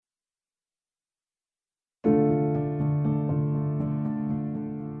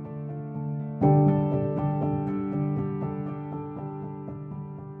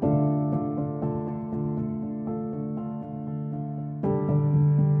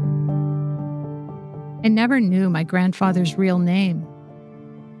I never knew my grandfather's real name.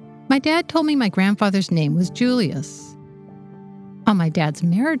 My dad told me my grandfather's name was Julius. On my dad's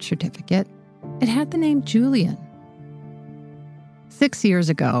marriage certificate, it had the name Julian. 6 years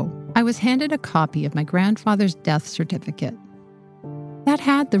ago, I was handed a copy of my grandfather's death certificate. That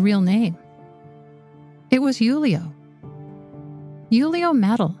had the real name. It was Julio. Julio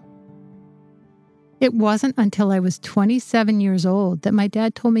Metal. It wasn't until I was 27 years old that my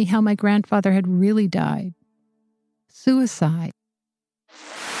dad told me how my grandfather had really died. Suicide.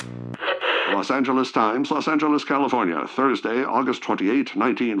 Los Angeles Times, Los Angeles, California, Thursday, August 28,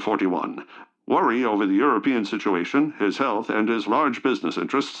 1941. Worry over the European situation, his health, and his large business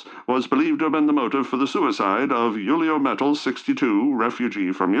interests was believed to have been the motive for the suicide of Julio Metal, 62,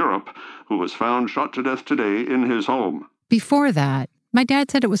 refugee from Europe, who was found shot to death today in his home. Before that, my dad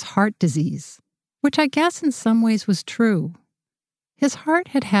said it was heart disease, which I guess in some ways was true. His heart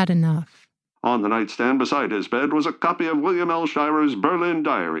had had enough. On the nightstand beside his bed was a copy of William L. Shirer's Berlin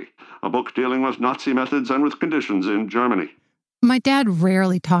Diary, a book dealing with Nazi methods and with conditions in Germany. My dad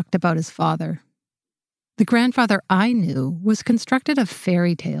rarely talked about his father. The grandfather I knew was constructed of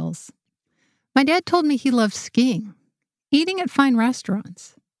fairy tales. My dad told me he loved skiing, eating at fine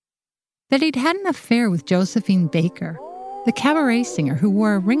restaurants, that he'd had an affair with Josephine Baker, the cabaret singer who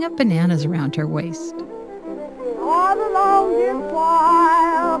wore a ring of bananas around her waist. All along this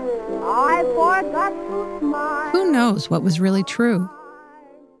while, I forgot to smile. Who knows what was really true?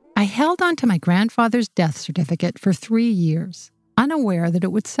 I held on to my grandfather's death certificate for 3 years, unaware that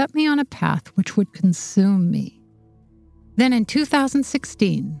it would set me on a path which would consume me. Then in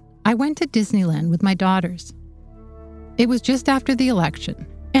 2016, I went to Disneyland with my daughters. It was just after the election,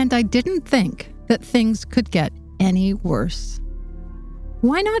 and I didn't think that things could get any worse.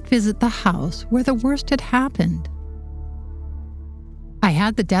 Why not visit the house where the worst had happened? I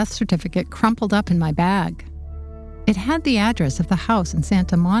had the death certificate crumpled up in my bag. It had the address of the house in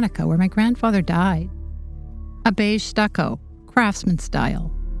Santa Monica where my grandfather died. A beige stucco, craftsman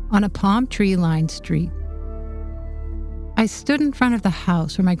style, on a palm tree-lined street. I stood in front of the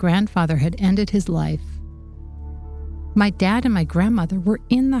house where my grandfather had ended his life. My dad and my grandmother were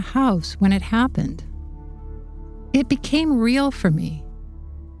in the house when it happened. It became real for me,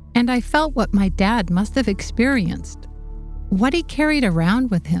 and I felt what my dad must have experienced, what he carried around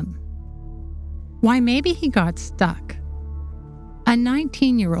with him. Why, maybe he got stuck. A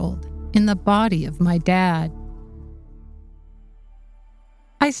 19-year-old in the body of my dad.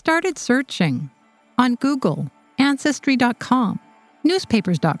 I started searching on Google, Ancestry.com,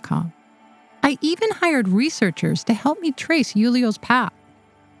 newspapers.com. I even hired researchers to help me trace Julio's path.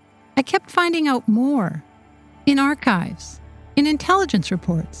 I kept finding out more in archives, in intelligence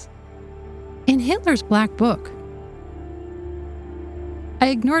reports, in Hitler's Black Book. I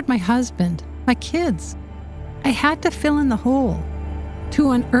ignored my husband, my kids. I had to fill in the hole,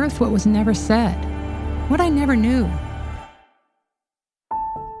 to unearth what was never said, what I never knew.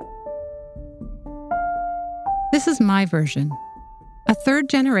 This is my version, a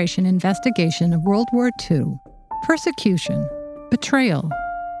third-generation investigation of World War II, persecution, betrayal,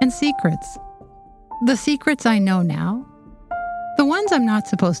 and secrets. The secrets I know now, the ones I'm not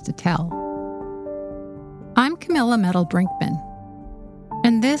supposed to tell. I'm Camilla Metal Brinkman,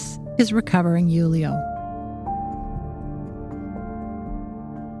 and this is Recovering Julio.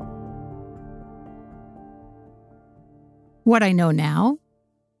 What I know now?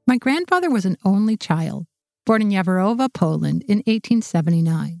 My grandfather was an only child, born in Jaworova, Poland in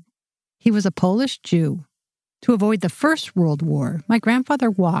 1879. He was a Polish Jew. To avoid the First World War, my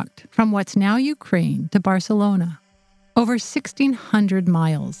grandfather walked from what's now Ukraine to Barcelona, over 1,600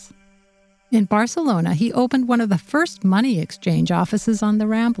 miles. In Barcelona, he opened one of the first money exchange offices on the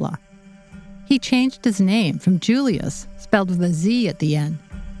Rambla. He changed his name from Julius, spelled with a Z at the end,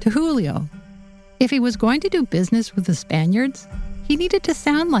 to Julio. If he was going to do business with the Spaniards, he needed to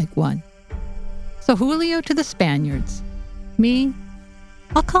sound like one. So Julio to the Spaniards. Me,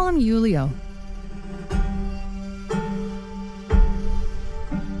 I'll call him Julio.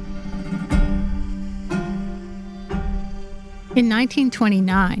 In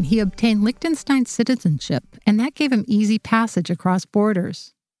 1929, he obtained Liechtenstein citizenship, and that gave him easy passage across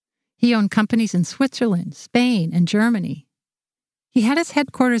borders. He owned companies in Switzerland, Spain, and Germany. He had his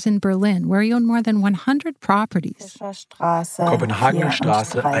headquarters in Berlin, where he owned more than 100 properties. Kopenhagener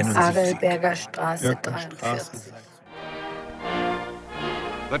Straße 71.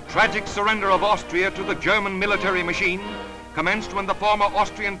 The tragic surrender of Austria to the German military machine commenced when the former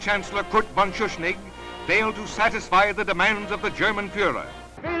Austrian Chancellor Kurt von Schuschnigg failed to satisfy the demands of the German Führer.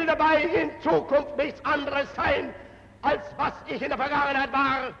 Will dabei in Zukunft nichts anderes sein, als was ich in der Vergangenheit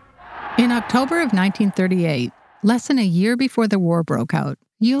war. In October of 1938, less than a year before the war broke out,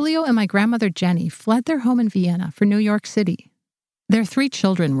 Julio and my grandmother Jenny fled their home in Vienna for New York City. Their 3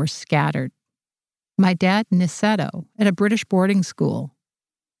 children were scattered. My dad, Niceto, at a British boarding school.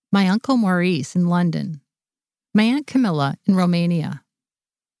 My uncle Maurice in London. My aunt Camilla in Romania.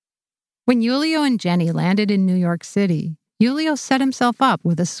 When Julio and Jenny landed in New York City, Julio set himself up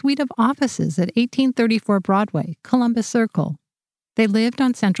with a suite of offices at 1834 Broadway, Columbus Circle. They lived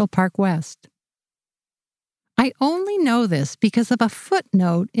on Central Park West. I only know this because of a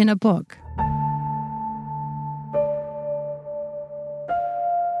footnote in a book.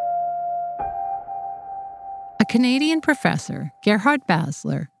 A Canadian professor, Gerhard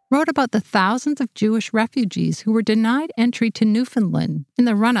Basler, wrote about the thousands of Jewish refugees who were denied entry to Newfoundland in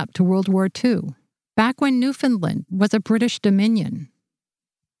the run-up to World War II, back when Newfoundland was a British dominion.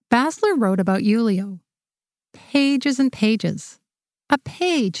 Basler wrote about Julio. Pages and pages. A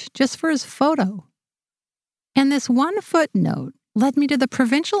page just for his photo. And this one footnote led me to the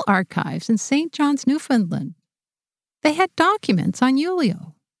provincial archives in St. John's, Newfoundland. They had documents on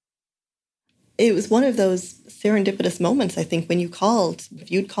Julio. It was one of those serendipitous moments, I think, when you called. If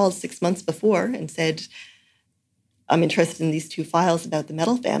you'd called 6 months before and said, I'm interested in these 2 files about the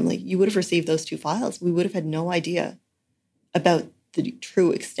Metal family, you would have received those 2 files. We would have had no idea about the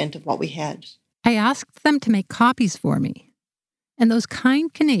true extent of what we had. I asked them to make copies for me, and those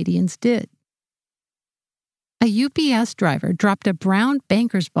kind Canadians did. A UPS driver dropped a brown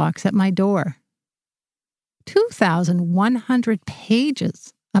banker's box at my door. 2,100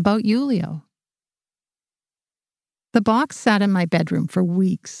 pages about Julio. The box sat in my bedroom for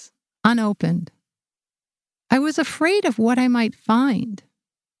weeks, unopened. I was afraid of what I might find.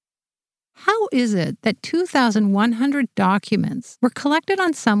 How is it that 2,100 documents were collected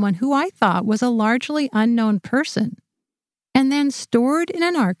on someone who I thought was a largely unknown person, and then stored in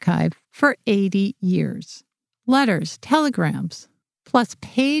an archive for 80 years? Letters, telegrams, plus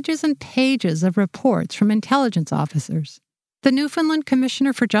pages and pages of reports from intelligence officers, the Newfoundland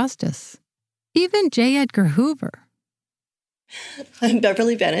Commissioner for Justice, even J. Edgar Hoover. I'm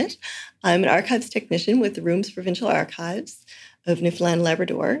Beverly Bennett. I'm an archives technician with the Rooms Provincial Archives of Newfoundland and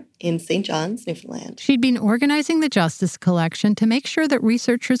Labrador in St. John's, Newfoundland. She'd been organizing the Justice Collection to make sure that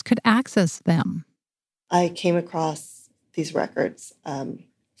researchers could access them. I came across these records, and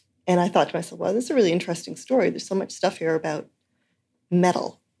I thought to myself, well, this is a really interesting story. There's so much stuff here about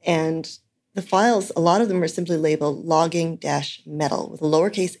metal. And the files, a lot of them are simply labeled logging-metal with a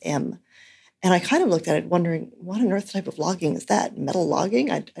lowercase m. And I kind of looked at it wondering, what on earth type of logging is that? Metal logging?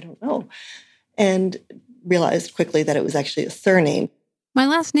 I don't know. And realized quickly that it was actually a surname. My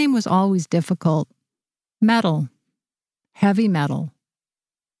last name was always difficult. Metal. Heavy metal.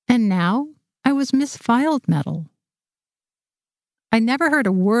 And now I was misfiled metal. I never heard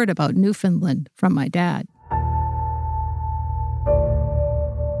a word about Newfoundland from my dad.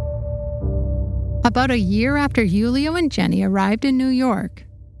 About a year after Julio and Jenny arrived in New York,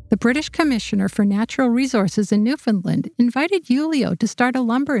 the British Commissioner for Natural Resources in Newfoundland invited Julio to start a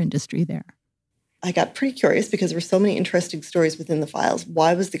lumber industry there. I got pretty curious because there were so many interesting stories within the files.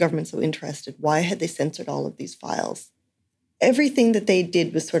 Why was the government so interested? Why had they censored all of these files? Everything that they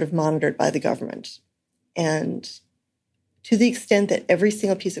did was sort of monitored by the government. And to the extent that every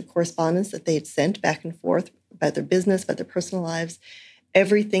single piece of correspondence that they had sent back and forth about their business, about their personal lives,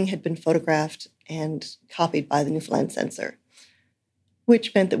 everything had been photographed and copied by the Newfoundland censor,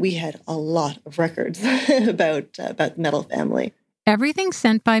 which meant that we had a lot of records about the Metal family. Everything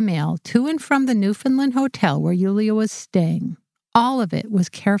sent by mail to and from the Newfoundland hotel where Julio was staying, all of it was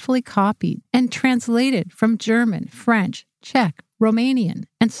carefully copied and translated from German, French, Czech, Romanian,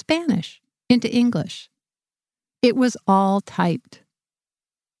 and Spanish into English. It was all typed.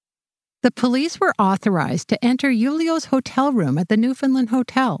 The police were authorized to enter Julio's hotel room at the Newfoundland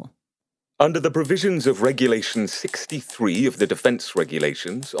Hotel. Under the provisions of Regulation 63 of the Defense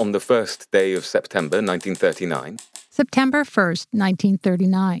Regulations on the first day of September 1939. September 1st,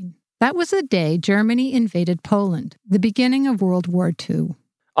 1939. That was the day Germany invaded Poland, the beginning of World War II.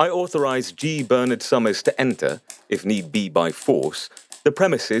 I authorized G. Bernard Summers to enter, if need be by force, the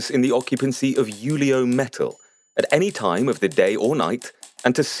premises in the occupancy of Julio Metal at any time of the day or night,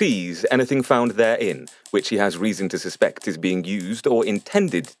 and to seize anything found therein, which he has reason to suspect is being used or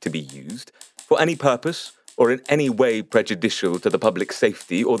intended to be used for any purpose or in any way prejudicial to the public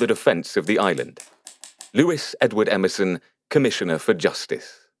safety or the defense of the island. Lewis Edward Emerson, Commissioner for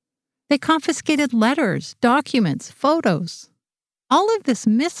Justice. They confiscated letters, documents, photos. All of this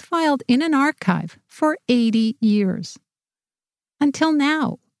misfiled in an archive for 80 years. Until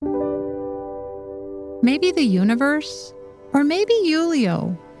now. Maybe the universe, or maybe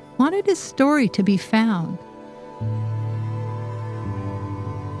Julio, wanted his story to be found.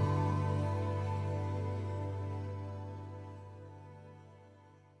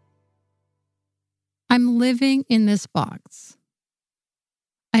 I'm living in this box.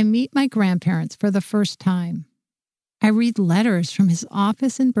 I meet my grandparents for the first time. I read letters from his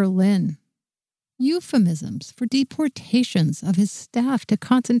office in Berlin, euphemisms for deportations of his staff to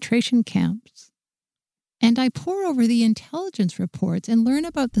concentration camps. And I pore over the intelligence reports and learn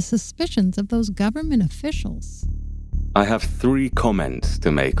about the suspicions of those government officials. I have 3 comments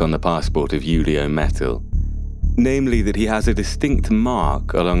to make on the passport of Julio Mettel. Namely that he has a distinct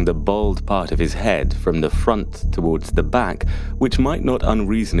mark along the bald part of his head from the front towards the back, which might not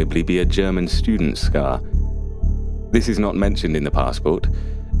unreasonably be a German student scar. This is not mentioned in the passport.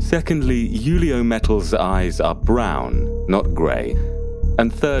 Secondly, Julio Mettel's eyes are brown, not grey.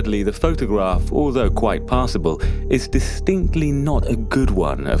 And thirdly, the photograph, although quite passable, is distinctly not a good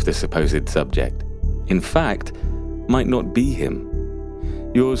one of the supposed subject. In fact, might not be him.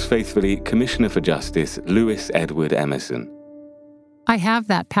 Yours faithfully, Commissioner for Justice, Louis Edward Emerson. I have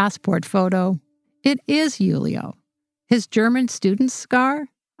that passport photo. It is Julio. His German student's scar,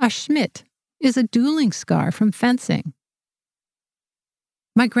 a Schmidt, is a dueling scar from fencing.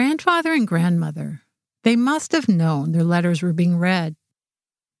 My grandfather and grandmother, they must have known their letters were being read.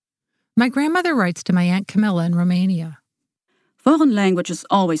 My grandmother writes to my Aunt Camilla in Romania. Foreign languages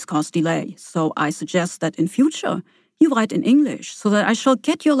always cause delay, so I suggest that in future you write in English so that I shall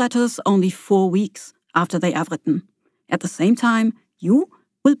get your letters only 4 weeks after they are written. At the same time, you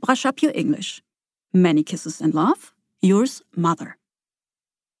will brush up your English. Many kisses and love, yours, Mother.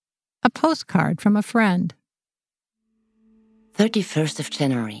 A postcard from a friend. 31st of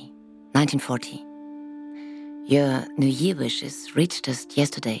January, 1940. Your New Year wishes reached us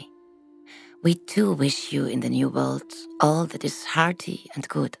yesterday. We too wish you in the new world all that is hearty and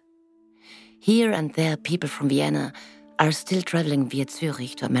good. Here and there, people from Vienna are still traveling via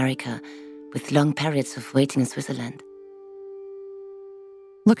Zurich to America with long periods of waiting in Switzerland.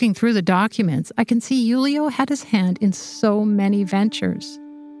 Looking through the documents, I can see Julio had his hand in so many ventures.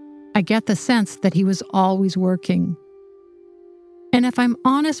 I get the sense that he was always working. And if I'm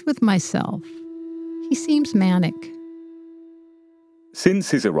honest with myself, he seems manic.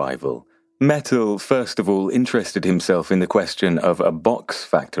 Since his arrival, Mettel first of all interested himself in the question of a box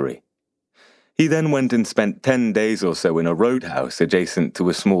factory. He then went and spent 10 days or so in a roadhouse adjacent to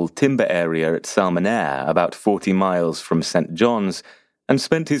a small timber area at Salmonaire, about 40 miles from St. John's, and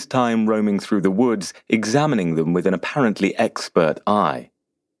spent his time roaming through the woods, examining them with an apparently expert eye.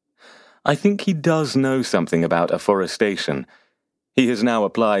 I think he does know something about afforestation. He has now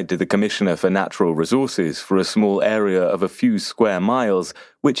applied to the Commissioner for Natural Resources for a small area of a few square miles,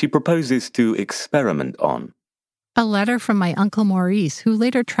 which he proposes to experiment on. A letter from my Uncle Maurice, who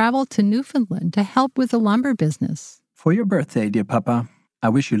later traveled to Newfoundland to help with the lumber business. For your birthday, dear Papa, I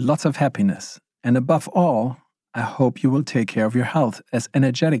wish you lots of happiness. And above all, I hope you will take care of your health as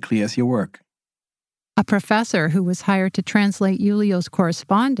energetically as your work. A professor who was hired to translate Julio's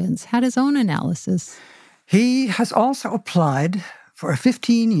correspondence had his own analysis. He has also applied for a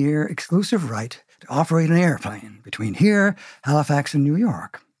 15-year exclusive right to operate an airplane between here, Halifax, and New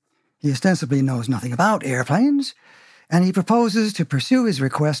York. He ostensibly knows nothing about airplanes, and he proposes to pursue his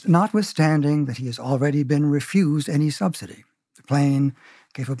request notwithstanding that he has already been refused any subsidy. The plane,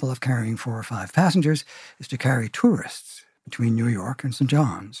 capable of carrying 4 or 5 passengers, is to carry tourists between New York and St.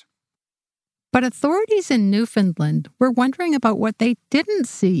 John's. But authorities in Newfoundland were wondering about what they didn't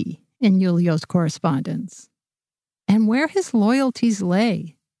see in Julio's correspondence, and where his loyalties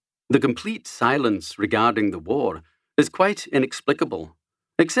lay. The complete silence regarding the war is quite inexplicable,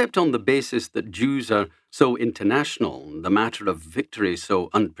 except on the basis that Jews are so international, the matter of victory so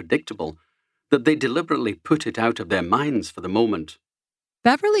unpredictable, that they deliberately put it out of their minds for the moment.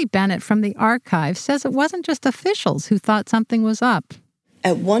 Beverly Bennett from the archive says it wasn't just officials who thought something was up.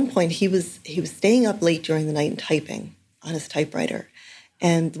 At one point, he was staying up late during the night and typing on his typewriter.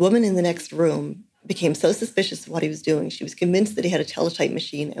 And the woman in the next room became so suspicious of what he was doing, she was convinced that he had a teletype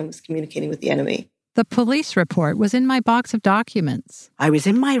machine and was communicating with the enemy. The police report was in my box of documents. I was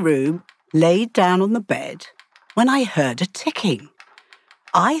in my room, laid down on the bed, when I heard a ticking.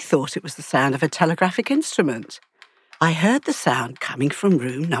 I thought it was the sound of a telegraphic instrument. I heard the sound coming from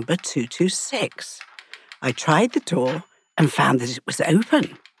room number 226. I tried the door and found that it was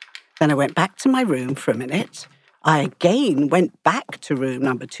open. Then I went back to my room for a minute. I again went back to room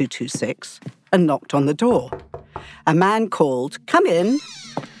number 226 and knocked on the door. A man called, "Come in."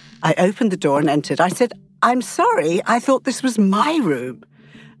 I opened the door and entered. I said, "I'm sorry, I thought this was my room."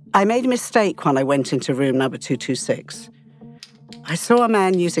 I made a mistake when I went into room number 226. I saw a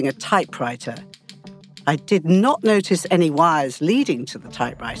man using a typewriter. I did not notice any wires leading to the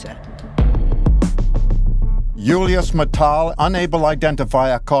typewriter. Julius Metall, unable identify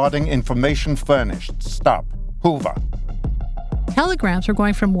according information furnished. Stop. Hoover. Telegrams were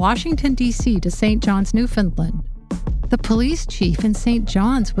going from Washington, D.C. to St. John's, Newfoundland. The police chief in St.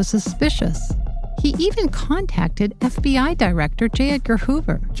 John's was suspicious. He even contacted FBI Director J. Edgar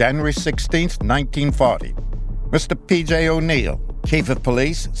Hoover. January 16th, 1940. Mr. P.J. O'Neill, Chief of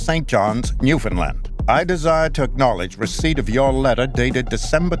Police, St. John's, Newfoundland. I desire to acknowledge receipt of your letter dated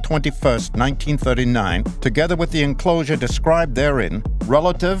December 21st, 1939, together with the enclosure described therein,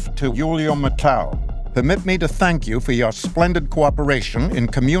 relative to Julio Metall. Permit me to thank you for your splendid cooperation in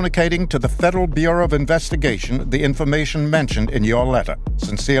communicating to the Federal Bureau of Investigation the information mentioned in your letter.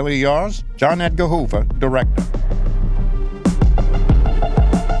 Sincerely yours, John Edgar Hoover, Director.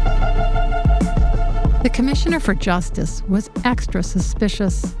 The Commissioner for Justice was extra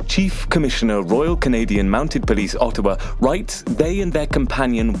suspicious. Chief Commissioner, Royal Canadian Mounted Police, Ottawa, writes they and their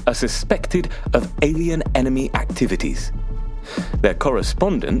companion are suspected of alien enemy activities. Their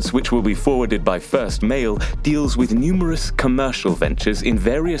correspondence, which will be forwarded by first mail, deals with numerous commercial ventures in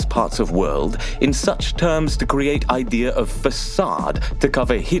various parts of world in such terms to create idea of facade to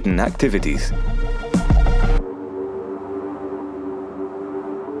cover hidden activities.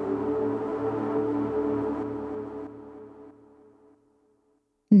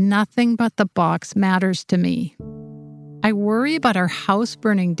 Nothing but the box matters to me. I worry about our house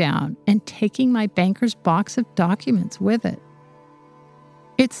burning down and taking my banker's box of documents with it.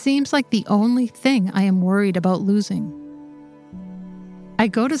 It seems like the only thing I am worried about losing. I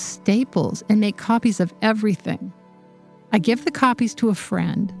go to Staples and make copies of everything. I give the copies to a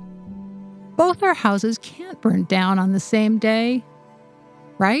friend. Both our houses can't burn down on the same day,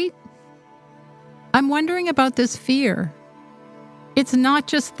 right? I'm wondering about this fear. It's not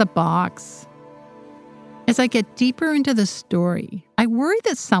just the box. As I get deeper into the story, I worry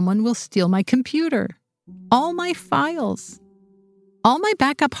that someone will steal my computer, all my files, all my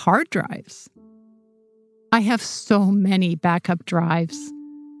backup hard drives. I have so many backup drives.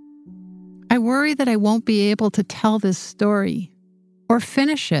 I worry that I won't be able to tell this story or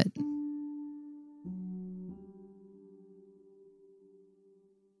finish it.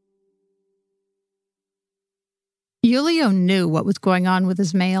 Julio knew what was going on with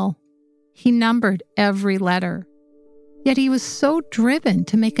his mail. He numbered every letter. Yet he was so driven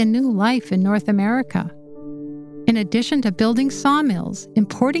to make a new life in North America. In addition to building sawmills,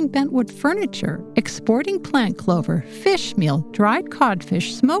 importing bentwood furniture, exporting plant clover, fish meal, dried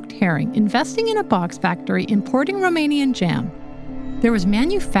codfish, smoked herring, investing in a box factory, importing Romanian jam, there was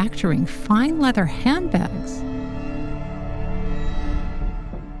manufacturing fine leather handbags.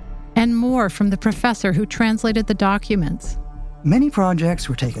 And more from the professor who translated the documents. Many projects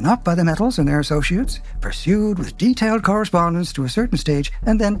were taken up by the Metalls and their associates, pursued with detailed correspondence to a certain stage,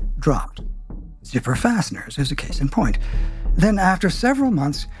 and then dropped. Zipper fasteners is a case in point. Then, after several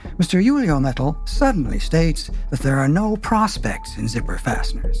months, Mr. Julio Metall suddenly states that there are no prospects in zipper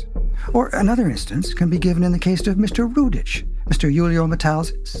fasteners. Or another instance can be given in the case of Mr. Rudich, Mr. Julio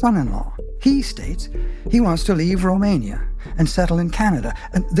Metall's son-in-law. He states he wants to leave Romania and settle in Canada,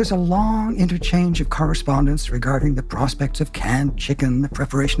 and there's a long interchange of correspondence regarding the prospects of canned chicken, the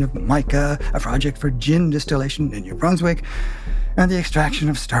preparation of mica, a project for gin distillation in New Brunswick, and the extraction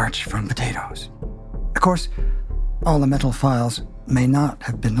of starch from potatoes. Of course, all the Metall files may not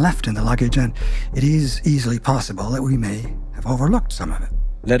have been left in the luggage, and it is easily possible that we may have overlooked some of it.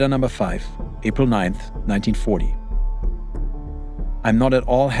 Letter number 5, April 9th, 1940. I'm not at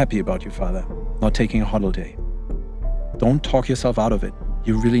all happy about you, Father, not taking a holiday. Don't talk yourself out of it.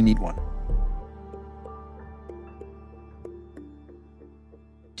 You really need one.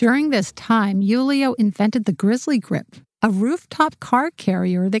 During this time, Julio invented the Grizzly Grip, a rooftop car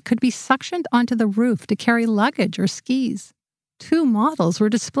carrier that could be suctioned onto the roof to carry luggage or skis. 2 models were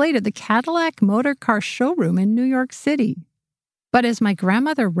displayed at the Cadillac Motor Car Showroom in New York City. But as my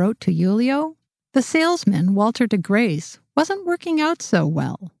grandmother wrote to Julio, the salesman, Walter de Grace, wasn't working out so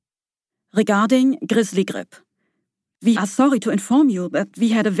well. Regarding Grizzly Grip, we are sorry to inform you that we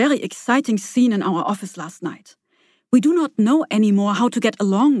had a very exciting scene in our office last night. We do not know anymore how to get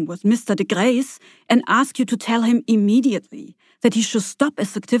along with Mr. de Grace and ask you to tell him immediately that he should stop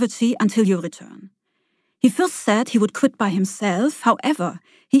his activity until you return. He first said he would quit by himself. However,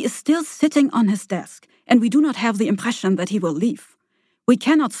 he is still sitting on his desk, and we do not have the impression that he will leave. We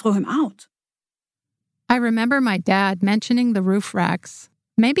cannot throw him out. I remember my dad mentioning the roof racks,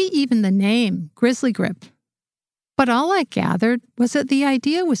 maybe even the name, Grizzly Grip. But all I gathered was that the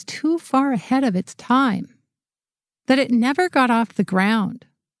idea was too far ahead of its time. that it never got off the ground.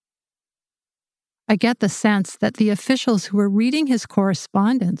 I get the sense that the officials who were reading his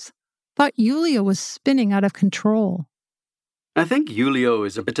correspondence thought Julio was spinning out of control. I think Julio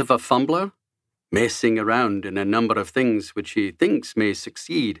is a bit of a fumbler, messing around in a number of things which he thinks may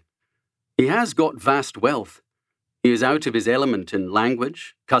succeed. He has got vast wealth. He is out of his element in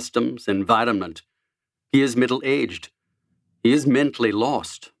language, customs, environment. He is middle-aged. He is mentally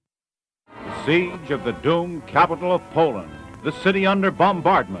lost. The siege of the doomed capital of Poland, the city under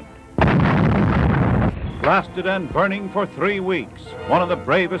bombardment. Blasted and burning for 3 weeks, one of the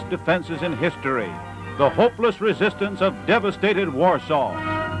bravest defenses in history, the hopeless resistance of devastated Warsaw.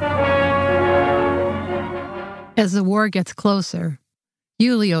 As the war gets closer,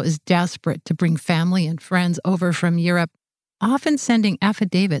 Julio is desperate to bring family and friends over from Europe, often sending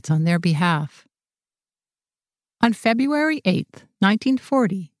affidavits on their behalf. On February 8,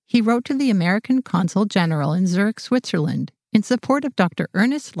 1940, he wrote to the American Consul General in Zurich, Switzerland, in support of Dr.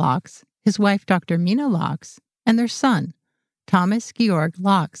 Ernest Laux, his wife Dr. Mina Laux, and their son, Thomas Georg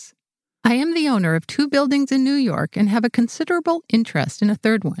Laux. I am the owner of 2 buildings in New York and have a considerable interest in a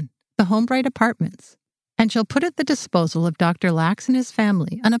third one, the Homebright Apartments, and shall put at the disposal of Dr. Laux and his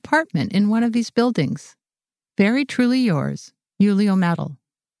family an apartment in one of these buildings. Very truly yours, Julio Mettel.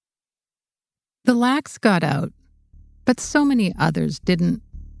 The Laux got out, but so many others didn't.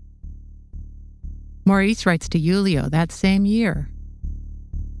 Maurice writes to Julio that same year.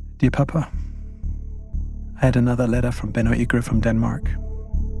 Dear Papa, I had another letter from Benno Igre from Denmark.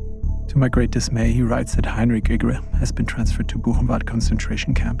 To my great dismay, he writes that Heinrich Igre has been transferred to Buchenwald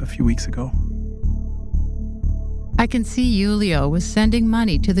concentration camp a few weeks ago. I can see Julio was sending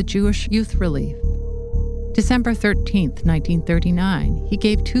money to the Jewish Youth Relief. December 13th, 1939, he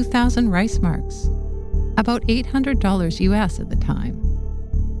gave 2,000 Reichsmarks, about $800 US at the time.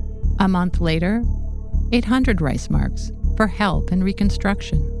 A month later, 800 Reichsmarks for help and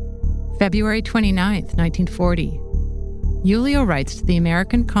reconstruction. February 29th, 1940, Julio writes to the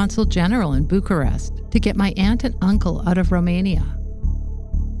American Consul General in Bucharest to get my aunt and uncle out of Romania.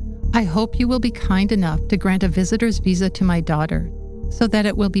 I hope you will be kind enough to grant a visitor's visa to my daughter so that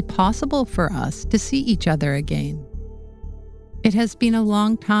it will be possible for us to see each other again. It has been a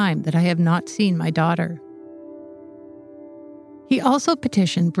long time that I have not seen my daughter. He also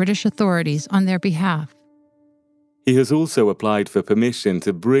petitioned British authorities on their behalf. He has also applied for permission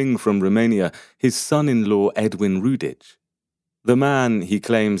to bring from Romania his son-in-law Edwin Rudich. The man, he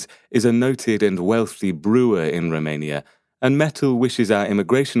claims, is a noted and wealthy brewer in Romania, and Mettel wishes our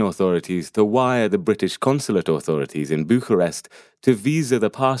immigration authorities to wire the British consulate authorities in Bucharest to visa the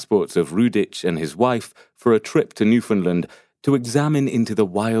passports of Rudich and his wife for a trip to Newfoundland to examine into the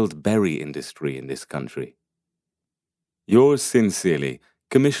wild berry industry in this country. Yours sincerely,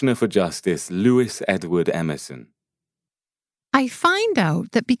 Commissioner for Justice Louis Edward Emerson. I find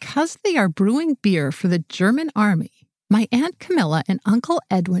out that because they are brewing beer for the German army, my Aunt Camilla and Uncle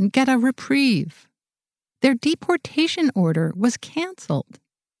Edwin get a reprieve. Their deportation order was canceled.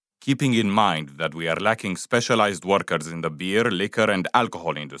 Keeping in mind that we are lacking specialized workers in the beer, liquor, and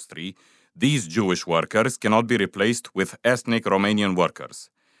alcohol industry, these Jewish workers cannot be replaced with ethnic Romanian workers.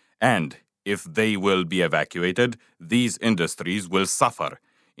 And if they will be evacuated, these industries will suffer,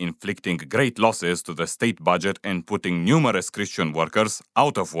 inflicting great losses to the state budget and putting numerous Christian workers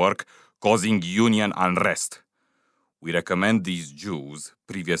out of work, causing union unrest. We recommend these Jews,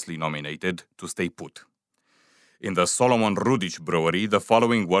 previously nominated, to stay put. In the Solomon Rudich Brewery, the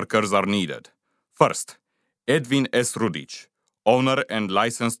following workers are needed. First, Edwin S. Rudich, owner and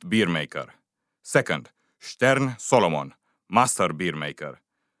licensed beer maker. Second, Stern Solomon, master beer maker.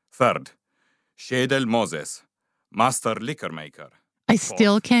 Third, Shedel Moses, master liquor maker. I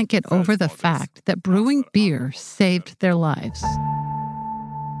still can't get over the fact that brewing beer saved their lives.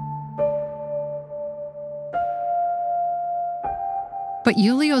 But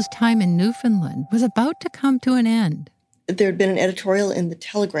Julio's time in Newfoundland was about to come to an end. There had been an editorial in the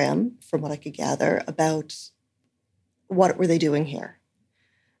Telegram, from what I could gather, about what were they doing here.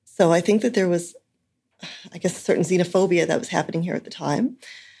 So I think that there was, I guess, a certain xenophobia that was happening here at the time.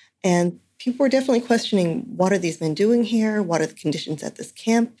 And people were definitely questioning, what are these men doing here? What are the conditions at this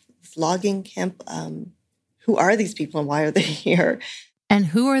camp, this logging camp? Who are these people and why are they here? And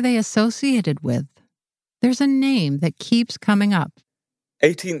who are they associated with? There's a name that keeps coming up.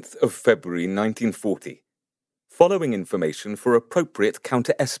 18th of February 1940. Following information for appropriate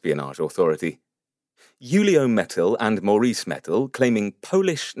counter-espionage authority. Julio Mettel and Maurice Mettel, claiming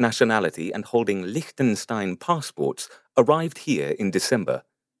Polish nationality and holding Liechtenstein passports, arrived here in December.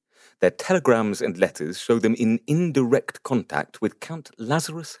 Their telegrams and letters show them in indirect contact with Count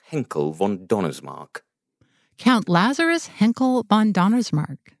Lazarus Henkel von Donnersmarck. Count Lazarus Henkel von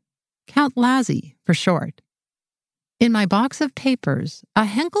Donnersmarck, Count Lazzy for short. In my box of papers, a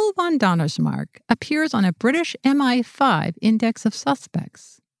Henkel von Donnersmarck appears on a British MI5 index of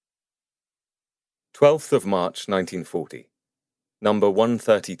suspects. 12th of March 1940. Number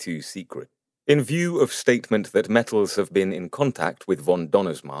 132 secret. In view of statement that metals have been in contact with von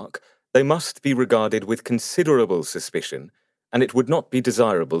Donnersmarck, they must be regarded with considerable suspicion, and it would not be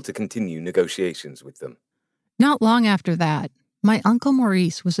desirable to continue negotiations with them. Not long after that, my Uncle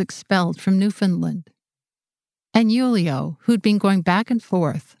Maurice was expelled from Newfoundland. And Julio, who'd been going back and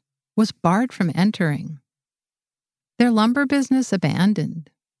forth, was barred from entering. Their lumber business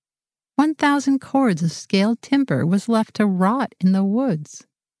abandoned. 1,000 cords of scaled timber was left to rot in the woods.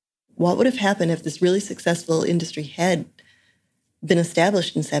 What would have happened if this really successful industry had been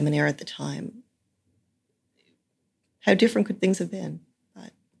established in Salmon-Air at the time? How different could things have been?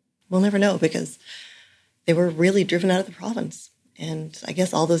 But we'll never know because they were really driven out of the province. And I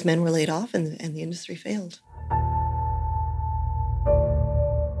guess all those men were laid off and the industry failed.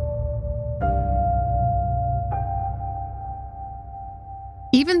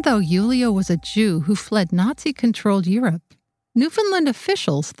 Even though Julio was a Jew who fled Nazi-controlled Europe, Newfoundland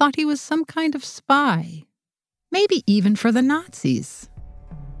officials thought he was some kind of spy, maybe even for the Nazis.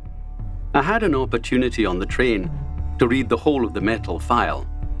 I had an opportunity on the train to read the whole of the metal file,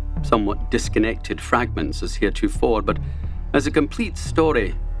 somewhat disconnected fragments as heretofore, but as a complete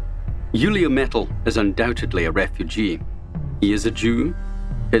story. Julio Metal is undoubtedly a refugee. He is a Jew.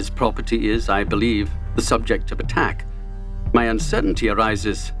 His property is, I believe, the subject of attack. My uncertainty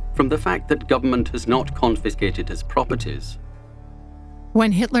arises from the fact that government has not confiscated his properties.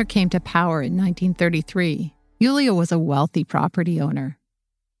 When Hitler came to power in 1933, Julio was a wealthy property owner,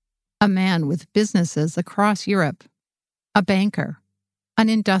 a man with businesses across Europe, a banker, an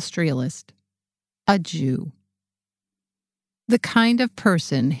industrialist, a Jew. The kind of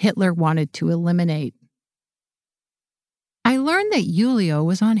person Hitler wanted to eliminate. I learned that Julio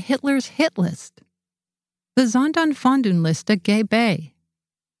was on Hitler's hit list, the Sonderfahndungsliste GB,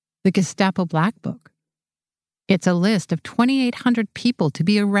 the Gestapo Black Book. It's a list of 2,800 people to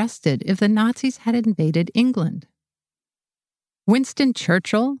be arrested if the Nazis had invaded England. Winston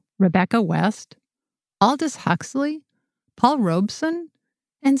Churchill, Rebecca West, Aldous Huxley, Paul Robeson,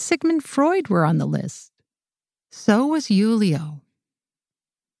 and Sigmund Freud were on the list. So was Julio.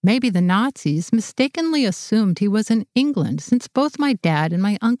 Maybe the Nazis mistakenly assumed he was in England since both my dad and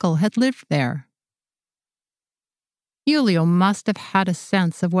my uncle had lived there. Julio must have had a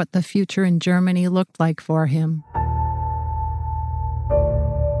sense of what the future in Germany looked like for him.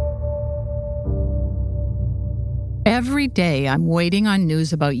 Every day I'm waiting on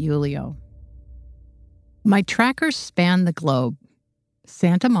news about Julio. My trackers span the globe: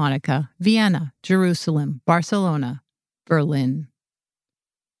 Santa Monica, Vienna, Jerusalem, Barcelona, Berlin.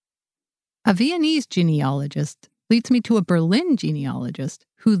 A Viennese genealogist leads me to a Berlin genealogist,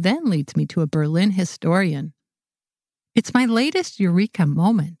 who then leads me to a Berlin historian. It's my latest eureka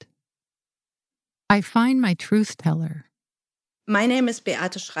moment. I find my truth teller. My name is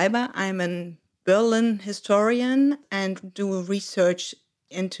Beate Schreiber. I'm a Berlin historian and do research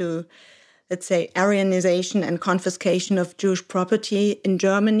into, let's say, Aryanization and confiscation of Jewish property in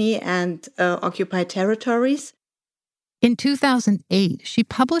Germany and occupied territories. In 2008, she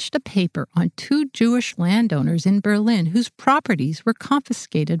published a paper on 2 Jewish landowners in Berlin whose properties were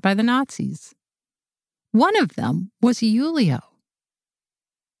confiscated by the Nazis. One of them was Julio.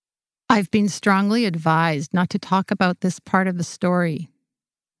 I've been strongly advised not to talk about this part of the story.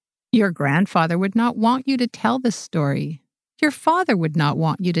 Your grandfather would not want you to tell this story. Your father would not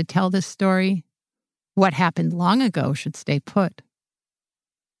want you to tell this story. What happened long ago should stay put.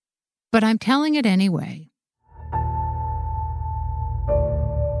 But I'm telling it anyway.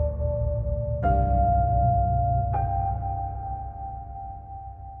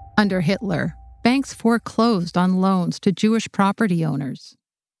 Under Hitler, banks foreclosed on loans to Jewish property owners.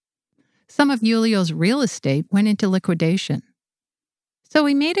 Some of Julio's real estate went into liquidation. So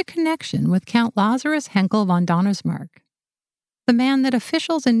he made a connection with Count Lazarus Henkel von Donnersmarck, the man that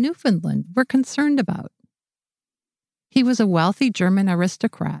officials in Newfoundland were concerned about. He was a wealthy German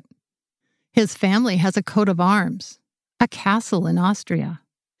aristocrat. His family has a coat of arms, a castle in Austria.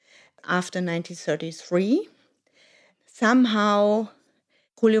 After 1933, somehow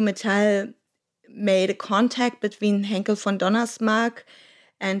Julio Metal made a contact between Henkel von Donnersmarck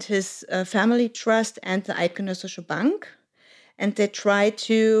and his family trust and the Eidgenössische Bank, and they tried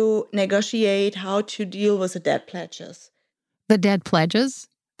to negotiate how to deal with the debt pledges. The debt pledges?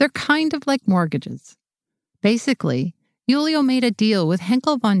 They're kind of like mortgages. Basically, Julio made a deal with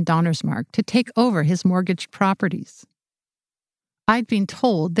Henkel von Donnersmarck to take over his mortgaged properties. I'd been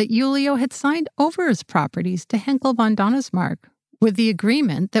told that Julio had signed over his properties to Henkel von Donnersmarck with the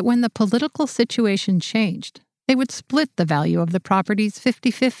agreement that when the political situation changed, they would split the value of the properties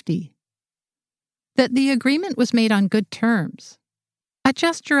 50-50. That the agreement was made on good terms, a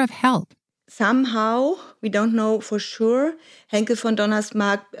gesture of help. Somehow, we don't know for sure, Henkel von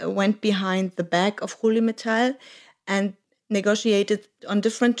Donnersmarck went behind the back of Julio Metall and negotiated on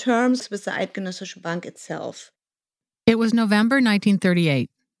different terms with the Eidgenössische Bank itself. It was November 1938,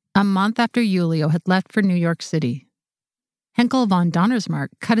 a month after Julio had left for New York City. Henkel von Donnersmarck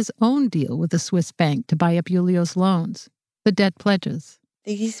cut his own deal with the Swiss bank to buy up Julio's loans, the debt pledges.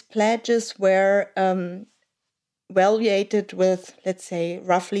 These pledges were valuated with, let's say,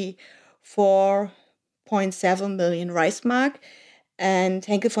 roughly 4.7 million Reichsmark, and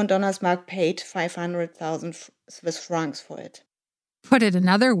Henkel von Donnersmarck paid 500,000 Swiss francs for it. Put it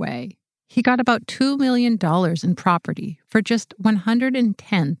another way, he got about $2 million in property for just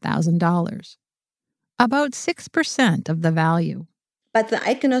 $110,000, about 6% of the value. But the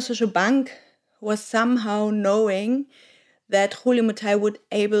Eidgenössische Bank was somehow knowing that Julio Metall would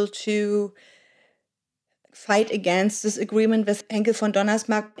able to fight against this agreement with Henkel von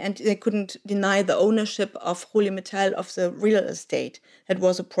Donnersmarck, and they couldn't deny the ownership of Julio Metall of the real estate. That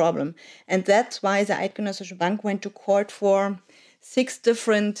was a problem. And that's why the Eidgenössische Bank went to court for 6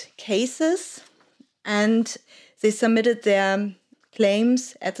 different cases, and they submitted their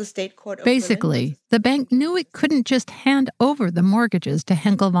claims at the State Court of Basically, Berlin. the bank knew it couldn't just hand over the mortgages to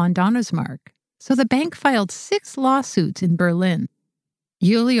Henkel von Donnersmarck, so the bank filed 6 lawsuits in Berlin.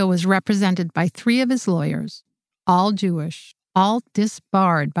 Julio was represented by 3 of his lawyers, all Jewish, all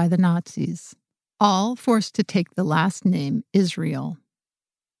disbarred by the Nazis, all forced to take the last name Israel.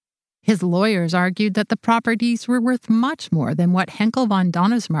 His lawyers argued that the properties were worth much more than what Henkel von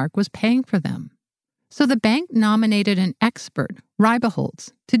Donnersmarck was paying for them. So the bank nominated an expert,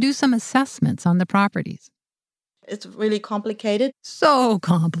 Reibeholz, to do some assessments on the properties. It's really complicated. So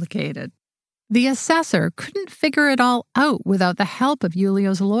complicated. The assessor couldn't figure it all out without the help of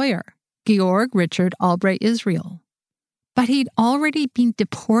Julio's lawyer, Georg Richard Albrecht Israel. But he'd already been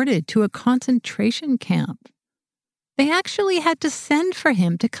deported to a concentration camp. They actually had to send for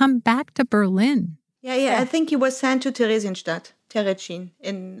him to come back to Berlin. Yeah, I think he was sent to Theresienstadt, Terezin,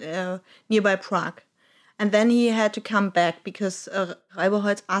 in nearby Prague. And then he had to come back because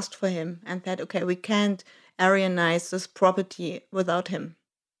Reibeholz asked for him and said, okay, we can't Aryanize this property without him.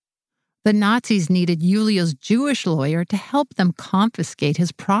 The Nazis needed Julio's Jewish lawyer to help them confiscate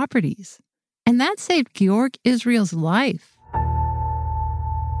his properties. And that saved Georg Israel's life.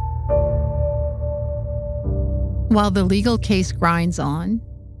 While the legal case grinds on,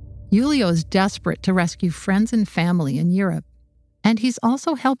 Julio is desperate to rescue friends and family in Europe. And he's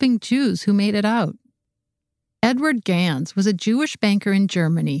also helping Jews who made it out. Edward Gans was a Jewish banker in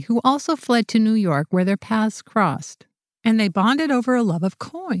Germany who also fled to New York where their paths crossed. And they bonded over a love of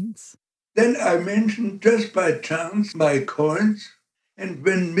coins. Then I mentioned just by chance my coins. And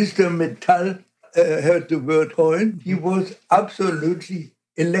when Mr. Metall heard the word coin, he was absolutely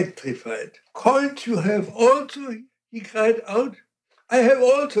electrified. Coins you have also, he cried out, I have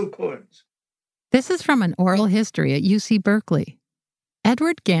also coins. This is from an oral history at UC Berkeley.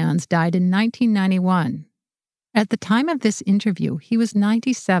 Edward Gans died in 1991. At the time of this interview, he was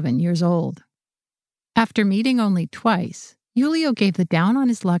 97 years old. After meeting only twice, Julio gave the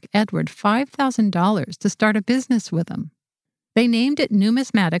down-on-his-luck Edward $5,000 to start a business with him. They named it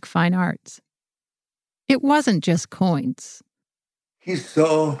Numismatic Fine Arts. It wasn't just coins. He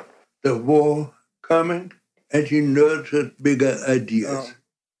saw the war coming, and he nurtured bigger ideas.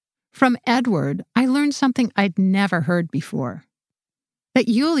 From Edward, I learned something I'd never heard before. That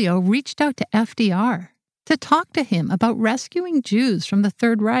Julio reached out to FDR to talk to him about rescuing Jews from the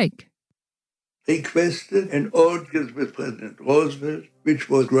Third Reich. Requested an audience with President Roosevelt,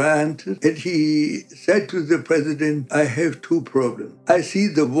 which was granted, and he said to the president, I have 2 problems. I see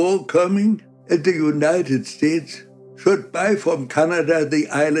the war coming, and the United States should buy from Canada the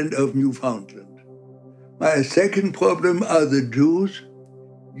island of Newfoundland. My second problem are the Jews.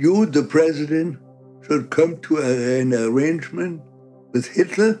 You, the president, should come to an arrangement with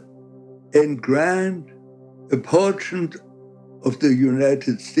Hitler and grant a portion of the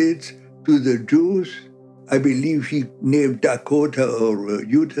United States to the Jews. I believe he named Dakota or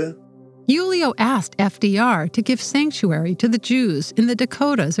Utah. Julio asked FDR to give sanctuary to the Jews in the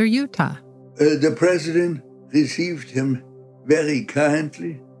Dakotas or Utah. The president received him very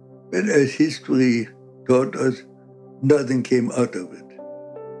kindly, but as history taught us, nothing came out of it.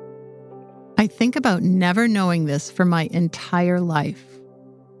 I think about never knowing this for my entire life.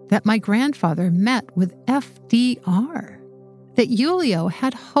 That my grandfather met with FDR. That Julio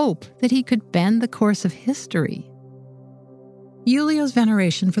had hope that he could bend the course of history. Julio's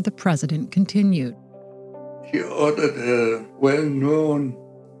veneration for the president continued. He ordered a well-known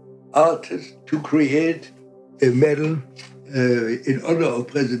artist to create a medal in honor of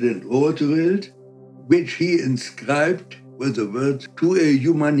President Roosevelt, which he inscribed with the words, "To a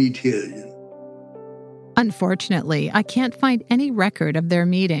humanitarian." Unfortunately, I can't find any record of their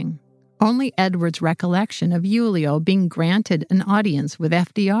meeting. Only Edward's recollection of Julio being granted an audience with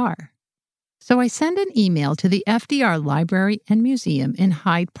FDR. So I send an email to the FDR Library and Museum in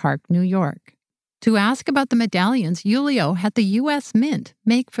Hyde Park, New York, to ask about the medallions Julio had the U.S. Mint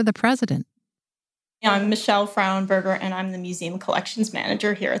make for the president. I'm Michelle Frauenberger, and I'm the Museum Collections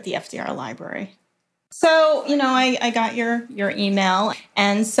Manager here at the FDR Library. So, I got your email,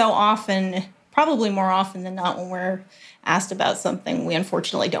 and so often, probably more often than not, when we're asked about something, we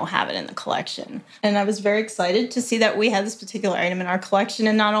unfortunately don't have it in the collection. And I was very excited to see that we had this particular item in our collection,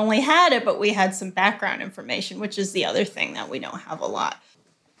 and not only had it, but we had some background information, which is the other thing that we don't have a lot.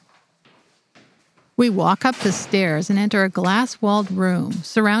 We walk up the stairs and enter a glass-walled room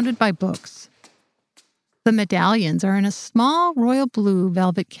surrounded by books. The medallions are in a small royal blue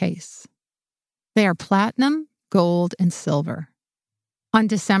velvet case. They are platinum, gold, and silver. On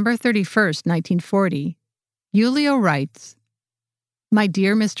December 31st, 1940, Julio writes, "My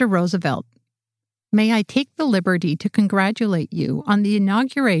dear Mr. Roosevelt, may I take the liberty to congratulate you on the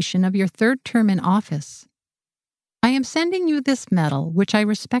inauguration of your third term in office. I am sending you this medal, which I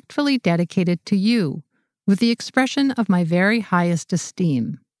respectfully dedicated to you, with the expression of my very highest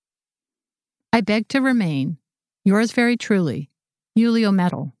esteem. I beg to remain, yours very truly, Julio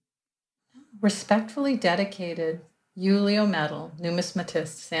Medal." Respectfully dedicated, Julio Medal,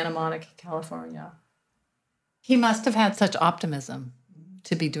 numismatist, Santa Monica, California. He must have had such optimism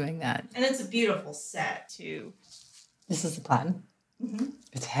to be doing that. And it's a beautiful set, too. This is the platinum. Mm-hmm.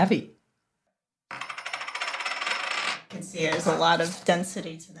 It's heavy. You can see there's a lot of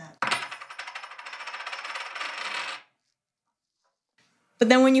density to that. But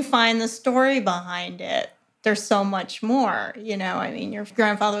then when you find the story behind it, there's so much more, your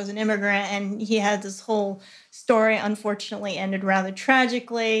grandfather was an immigrant and he had this whole story, unfortunately ended rather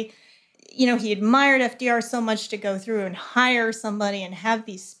tragically. He admired FDR so much to go through and hire somebody and have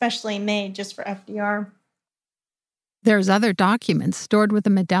these specially made just for FDR. There's other documents stored with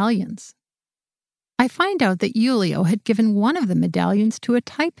the medallions. I find out that Julio had given one of the medallions to a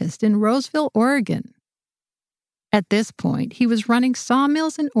typist in Roseville, Oregon. At this point, he was running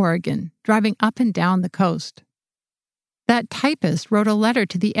sawmills in Oregon, driving up and down the coast. That typist wrote a letter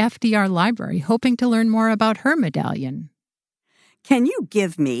to the FDR Library hoping to learn more about her medallion. Can you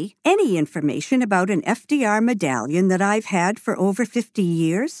give me any information about an FDR medallion that I've had for over 50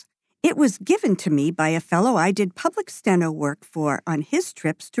 years? It was given to me by a fellow I did public steno work for on his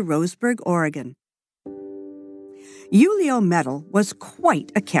trips to Roseburg, Oregon. Julio Medal was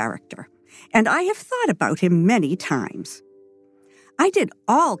quite a character, and I have thought about him many times. I did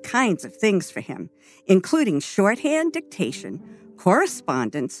all kinds of things for him, including shorthand dictation,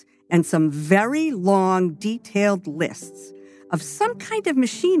 correspondence, and some very long, detailed lists of some kind of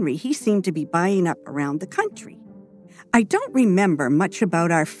machinery he seemed to be buying up around the country. I don't remember much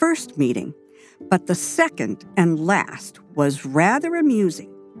about our first meeting, but the second and last was rather amusing.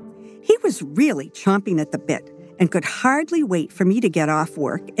 He was really chomping at the bit and could hardly wait for me to get off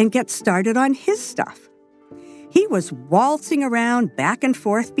work and get started on his stuff. He was waltzing around back and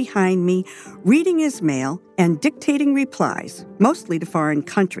forth behind me, reading his mail and dictating replies, mostly to foreign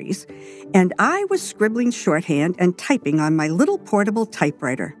countries, and I was scribbling shorthand and typing on my little portable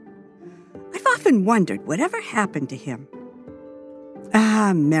typewriter. I've often wondered whatever happened to him.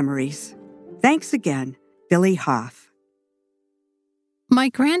 Ah, memories. Thanks again, Billy Hoff. My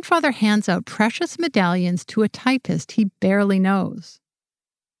grandfather hands out precious medallions to a typist he barely knows.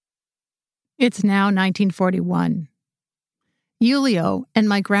 It's now 1941. Julio and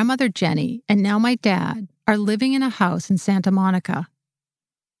my grandmother Jenny, and now my dad, are living in a house in Santa Monica.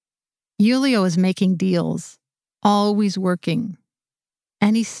 Julio is making deals, always working,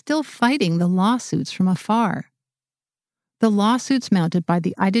 and he's still fighting the lawsuits from afar. The lawsuits mounted by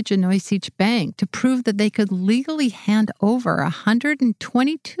the Ida Genoisic Bank to prove that they could legally hand over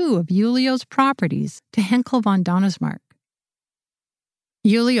 122 of Julio's properties to Henkel von Donnersmarck.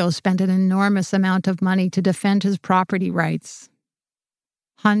 Julio spent an enormous amount of money to defend his property rights.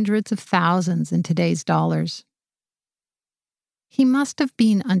 Hundreds of thousands in today's dollars. He must have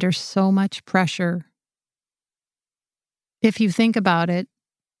been under so much pressure. If you think about it,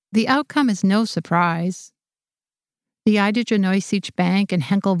 The outcome is no surprise. The Eidgenössische Bank and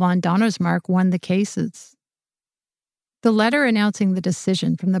Henkel von Donnersmarck won the cases. The letter announcing the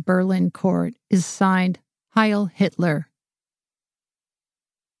decision from the Berlin court is signed Heil Hitler.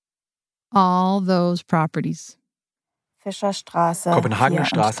 All those properties. Fischerstraße, Kopenhagener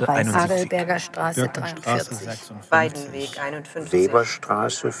Straße 34, 71. Adelberger Straße Birkenstraße 43, 56. Weidenweg 51,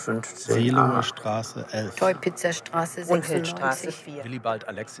 Weberstraße 15a, Seelower Straße 11, Teupitzer Straße 4. Willibald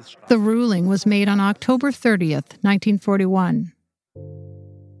Alexis Straße. The ruling was made on October 30th, 1941.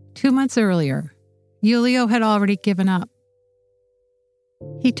 2 months earlier, Julio had already given up.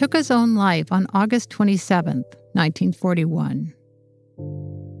 He took his own life on August 27th, 1941.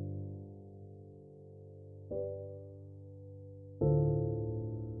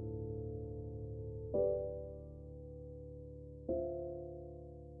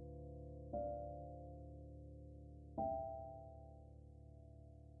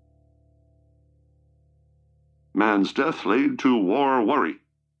 Man's death laid to war worry.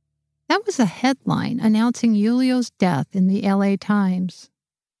 That was a headline announcing Julio's death in the LA Times.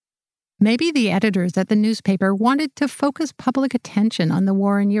 Maybe the editors at the newspaper wanted to focus public attention on the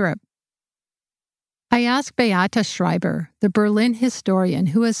war in Europe. I asked Beata Schreiber, the Berlin historian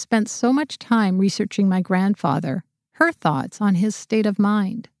who has spent so much time researching my grandfather, her thoughts on his state of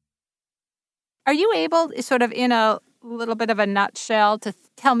mind. Are you able, sort of in a little bit of a nutshell, to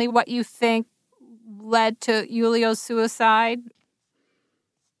tell me what you think led to Julio's suicide?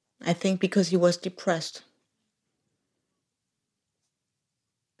 I think because he was depressed.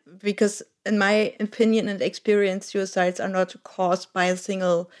 Because in my opinion and experience, suicides are not caused by a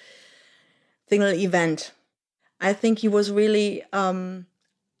single event. I think he was really under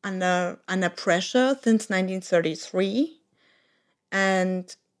pressure since 1933.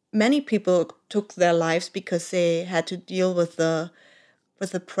 And many people took their lives because they had to deal with the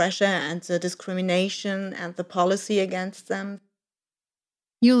pressure and the discrimination and the policy against them.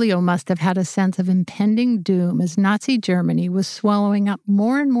 Julio must have had a sense of impending doom as Nazi Germany was swallowing up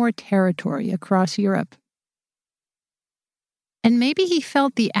more and more territory across Europe. And maybe he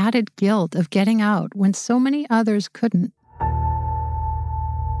felt the added guilt of getting out when so many others couldn't.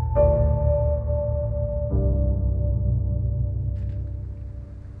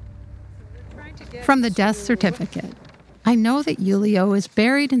 From the death certificate, I know that Julio is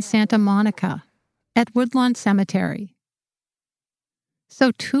buried in Santa Monica at Woodlawn Cemetery.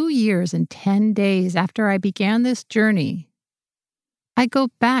 So 2 years and 10 days after I began this journey, I go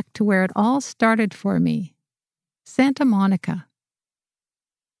back to where it all started for me, Santa Monica.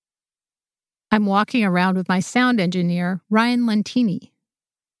 I'm walking around with my sound engineer, Ryan Lentini,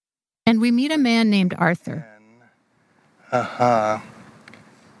 and we meet a man named Arthur.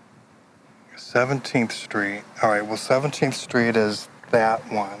 17th Street. All right, well, 17th Street is that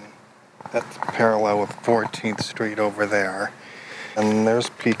one. That's parallel with 14th Street over there. And there's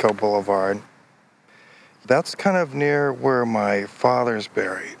Pico Boulevard. That's kind of near where my father's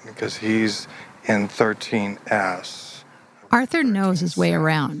buried, because he's in 13S. Arthur knows his way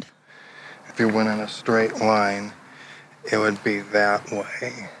around. If you went in a straight line, it would be that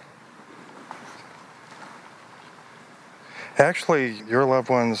way. Actually, your loved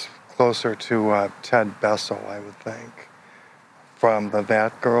one's closer to Ted Bessel, I would think, from the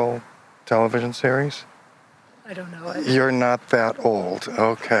That Girl television series. I don't know it. You're not that old.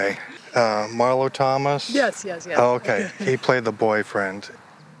 Okay. Marlo Thomas? Yes. Okay. He played the boyfriend.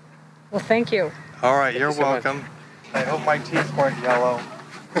 Well, thank you. All right, you're welcome. I hope my teeth weren't yellow.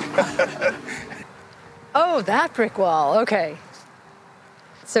 Oh, that brick wall. Okay.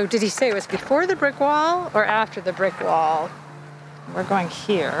 So did he say it was before the brick wall or after the brick wall? We're going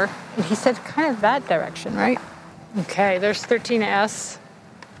here. And he said kind of that direction, right? Okay, there's 13S.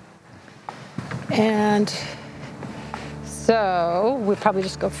 And so we'll probably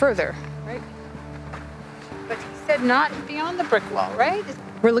just go further, right? But he said not beyond the brick wall, right?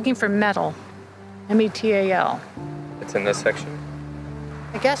 We're looking for metal. METAL. It's in this section?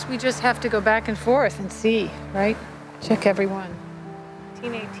 I guess we just have to go back and forth and see, right? Check everyone.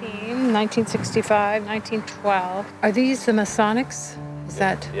 1918, 1965, 1912. Are these the Masonics? Is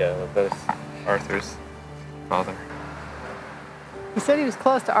that? Yeah, that's Arthur's father. He said he was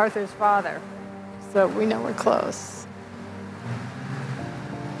close to Arthur's father, so we know we're close.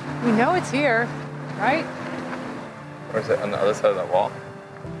 We know it's here, right? Or is it on the other side of that wall?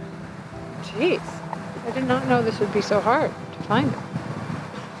 Jeez, I did not know this would be so hard to find it.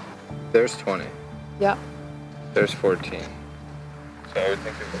 There's 20. Yep. There's 14. So I would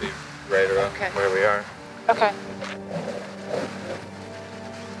think it would be right around where we are. Okay.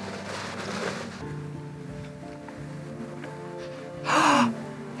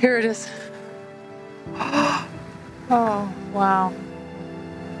 Here it is. Oh, wow.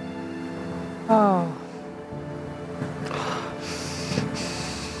 Oh.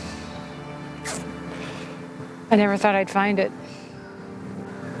 I never thought I'd find it.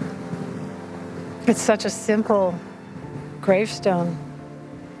 It's such a simple gravestone.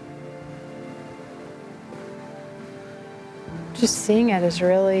 Just seeing it is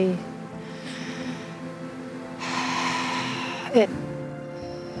really...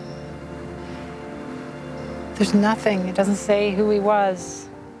 There's nothing. It doesn't say who he was.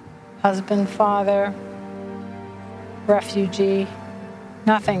 Husband, father, refugee.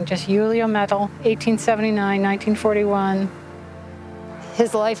 Nothing. Just Julio Mettel, 1879, 1941.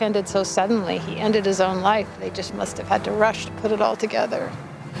 His life ended so suddenly. He ended his own life. They just must have had to rush to put it all together.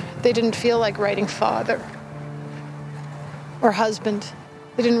 They didn't feel like writing father or husband.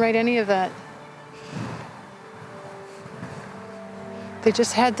 They didn't write any of that. They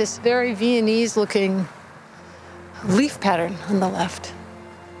just had this very Viennese-looking leaf pattern on the left.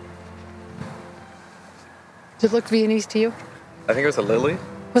 Did it look Viennese to you? I think it was a lily.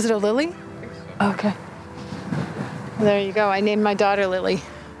 Was it a lily? I think so. Okay. Well, there you go. I named my daughter Lily.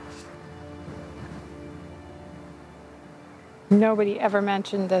 Nobody ever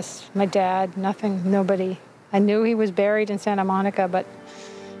mentioned this. My dad, nothing, nobody. I knew he was buried in Santa Monica, but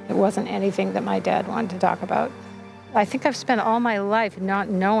it wasn't anything that my dad wanted to talk about. I think I've spent all my life not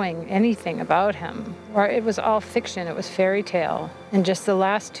knowing anything about him, or it was all fiction, it was fairy tale. And just the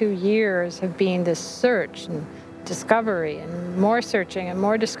last 2 years have been this search and discovery and more searching and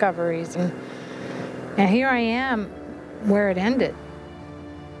more discoveries. And here I am where it ended.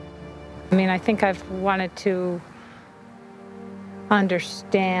 I mean, I think I've wanted to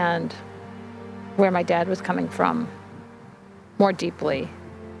understand where my dad was coming from more deeply.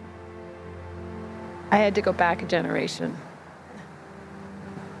 I had to go back a generation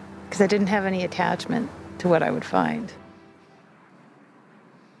because I didn't have any attachment to what I would find.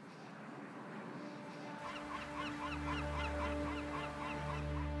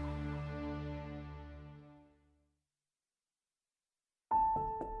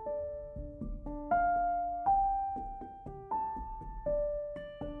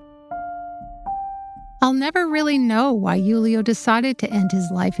 I'll never really know why Julio decided to end his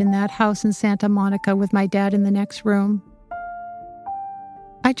life in that house in Santa Monica with my dad in the next room.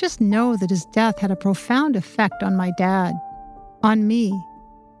 I just know that his death had a profound effect on my dad, on me,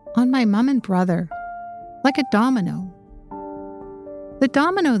 on my mom and brother, like a domino. The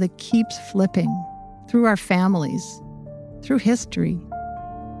domino that keeps flipping through our families, through history.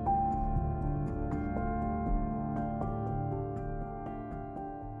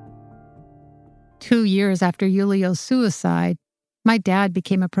 Two years after Julio's suicide, my dad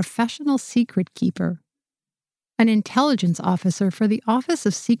became a professional secret keeper, an intelligence officer for the Office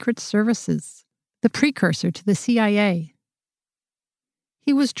of Secret Services, the precursor to the CIA.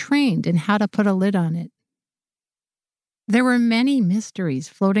 He was trained in how to put a lid on it. There were many mysteries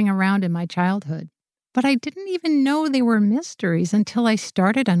floating around in my childhood, but I didn't even know they were mysteries until I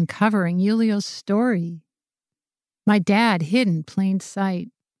started uncovering Julio's story. My dad hid in plain sight.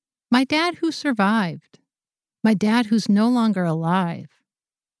 My dad who survived. My dad who's no longer alive.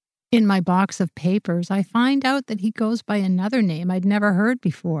 In my box of papers, I find out that he goes by another name I'd never heard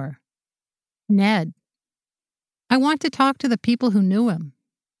before. Ned. I want to talk to the people who knew him,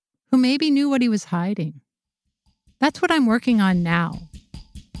 who maybe knew what he was hiding. That's what I'm working on now.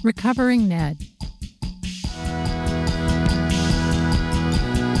 Recovering Ned.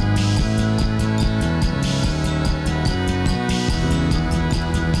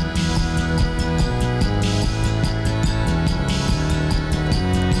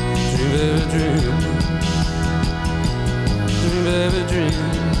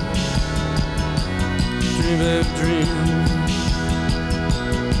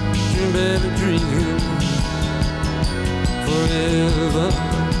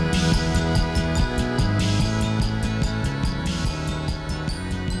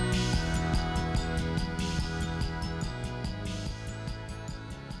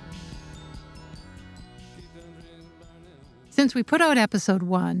 Since we put out episode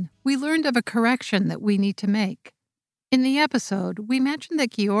 1, we learned of a correction that we need to make. In the episode, we mentioned that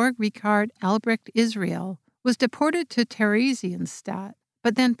Georg Richard Albrecht Israel was deported to Theresienstadt,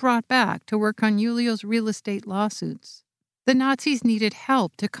 but then brought back to work on Julio's real estate lawsuits. The Nazis needed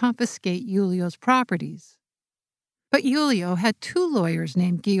help to confiscate Julio's properties. But Julio had 2 lawyers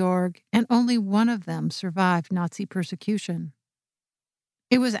named Georg, and only one of them survived Nazi persecution.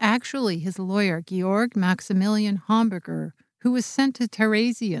 It was actually his lawyer, Georg Maximilian Homburger, who was sent to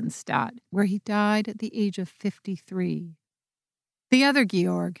Theresienstadt, where he died at the age of 53. The other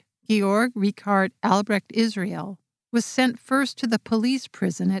Georg Richard Albrecht Israel, was sent first to the police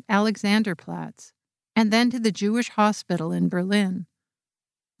prison at Alexanderplatz and then to the Jewish hospital in Berlin.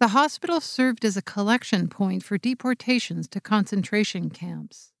 The hospital served as a collection point for deportations to concentration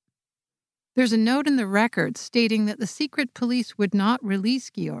camps. There's a note in the record stating that the secret police would not release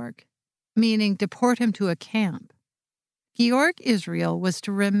Georg, meaning deport him to a camp. Georg Israel was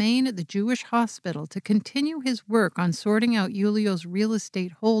to remain at the Jewish hospital to continue his work on sorting out Julio's real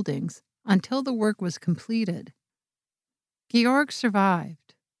estate holdings until the work was completed. Georg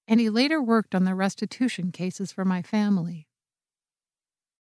survived, and he later worked on the restitution cases for my family.